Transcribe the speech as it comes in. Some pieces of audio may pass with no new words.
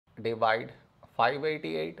divide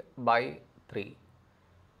 588 by 3.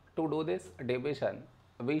 To do this division,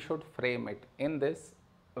 we should frame it in this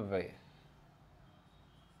way.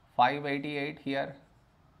 588 here,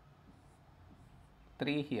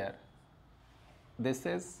 3 here. This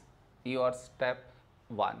is your step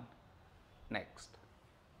 1. Next,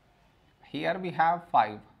 here we have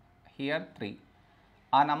 5, here 3.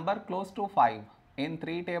 A number close to 5 in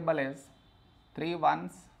 3 table is 3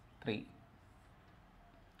 ones 3.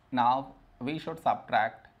 Now we should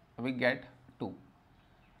subtract, we get 2.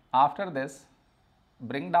 After this,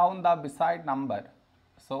 bring down the beside number,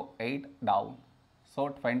 so 8 down, so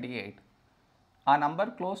 28. A number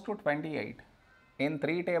close to 28 in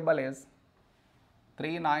 3 table is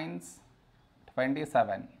 3 nines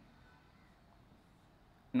 27.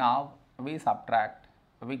 Now we subtract,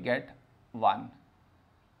 we get 1.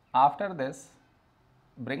 After this,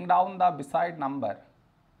 bring down the beside number,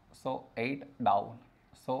 so 8 down,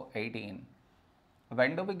 so 18.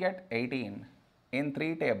 When do we get 18? In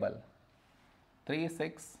 3 table, 3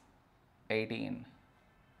 6 18.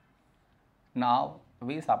 Now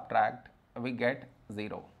we subtract, we get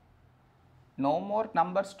 0. No more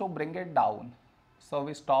numbers to bring it down, so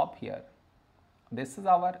we stop here. This is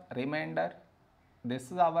our remainder,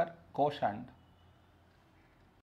 this is our quotient.